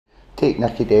take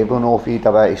Nicky Devlin off, he had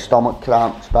a bit of stomach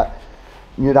cramps, but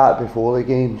knew that before the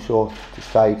game, so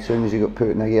decided as soon as he got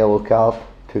put in a yellow card,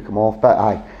 took him off. But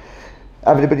aye,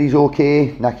 everybody's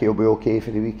okay. Nicky will be okay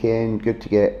for the weekend. Good to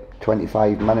get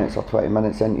 25 minutes or 20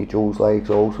 minutes into Joel's legs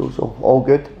also, so all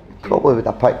good. Probably would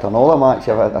have picked another match if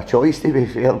I had a choice, to be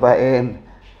fair, but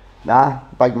nah,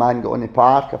 big man got on the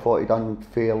park. I thought he done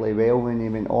fairly well when he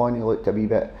went on. He looked a wee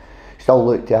bit, still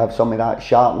looked to have some of that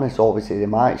sharpness. Obviously the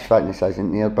match fitness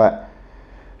isn't there, but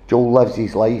Joel lives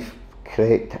his life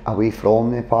correct away from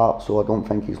the park, so I don't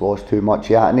think he's lost too much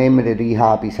yet. And then with the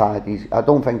rehab he's had, I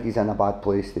don't think he's in a bad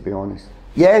place, to be honest.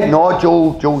 Yeah, no,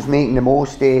 Joel's making the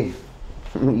most of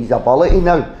his ability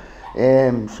now.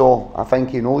 So I think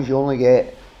he knows you only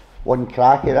get one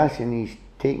crack at this, and he's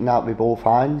taking that with both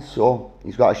hands, so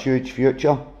he's got a huge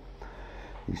future.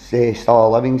 He's still a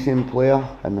Livingston player,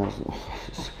 and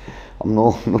I'm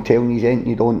not telling you anything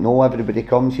you don't know. Everybody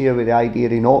comes here with the idea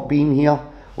of not being here,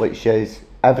 which is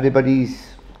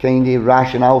everybody's kind of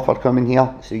rationale for coming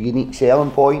here. It's a unique selling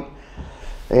point.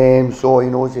 So he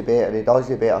knows the better he does,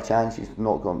 the better chance he's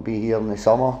not going to be here in the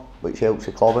summer, which helps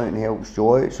the club out and helps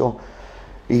Joe out. So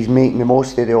he's making the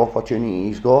most of the opportunity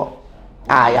he's got.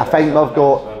 Aye, I think we've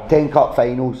got 10 cup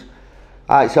finals.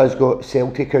 That's us got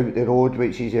Celtic out the road,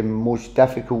 which is the most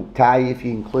difficult tie if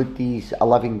you include these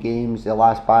 11 games, the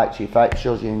last batch of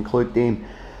fixtures, you include them.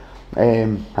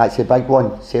 That's a big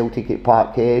one. Celtic at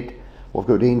Parkhead. We've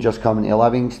got Rangers coming to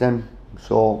Livingston,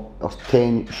 so there's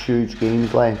 10 huge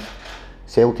games left.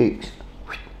 Celtic's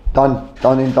done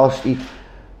and dusted.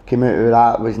 Came out of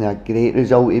that, wasn't a great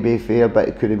result to be fair, but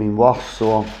it could have been worse,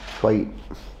 so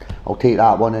I'll take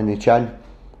that one in the chin.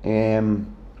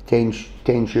 10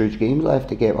 huge games left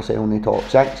to get ourselves in the top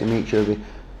 6 and make sure we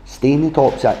stay in the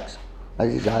top 6.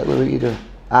 That's exactly what you do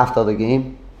after the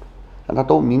game. And I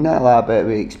don't mean that like, but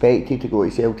we expected to go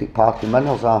to Celtic Park and win.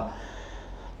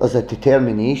 There's a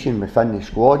determination within the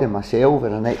squad and myself,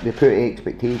 and they put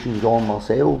expectations on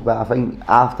myself, but I think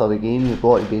after the game you've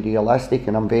got to be realistic,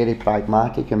 and I'm very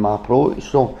pragmatic in my approach,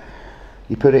 so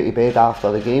you put it to bed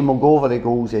after the game. We'll go over the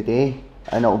goals a day,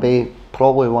 and it'll be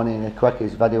probably one of the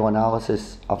quickest video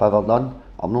analysis I've ever done.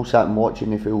 I'm not sitting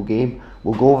watching the full game.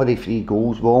 We'll go over the 3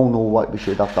 goals, we'll all know what we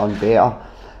should have done better,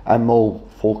 and we'll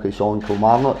focus on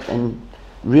Kilmarnock. And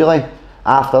really,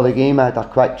 after the game I had a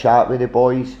quick chat with the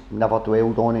boys, never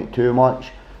dwelled on it too much,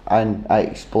 and I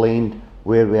explained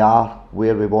where we are,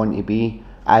 where we want to be,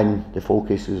 and the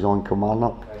focus is on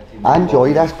Kilmarnock. I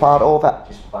enjoy this part of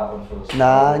it.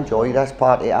 Nah, I enjoy this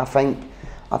part of it. I think,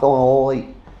 I don't know, like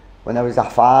when I was a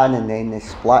fan and then the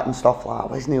split and stuff like that,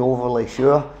 I wasn't overly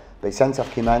sure, but since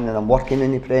I've come in and I'm working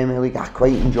in the Premier League, I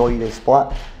quite enjoy the split.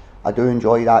 I do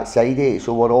enjoy that side of it,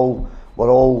 so we're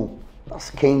all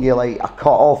that's kind of like a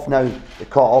cut-off now. The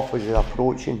cut-off was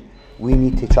approaching. We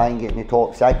need to try and get in the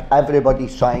top 6.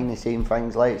 Everybody's trying the same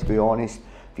things, let's be honest.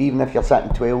 Even if you're sitting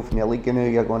 12th in the league now,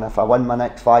 you're going, if I win my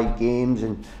next 5 games,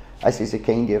 and this is the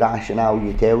kind of rationale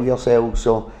you tell yourself.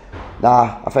 So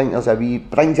nah, I think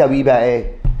brings a wee bit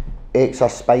of extra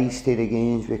spice to the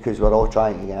games, because we're all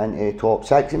trying to get into the top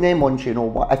 6, and then once you know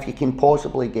what, if you can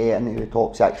possibly get into the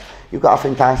top 6, you've got a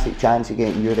fantastic chance of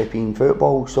getting European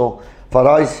football. So for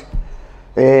us,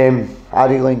 I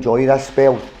really enjoy this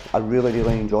spell. I really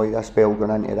enjoy this spell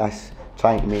going into this,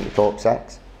 trying to make the top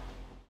 6.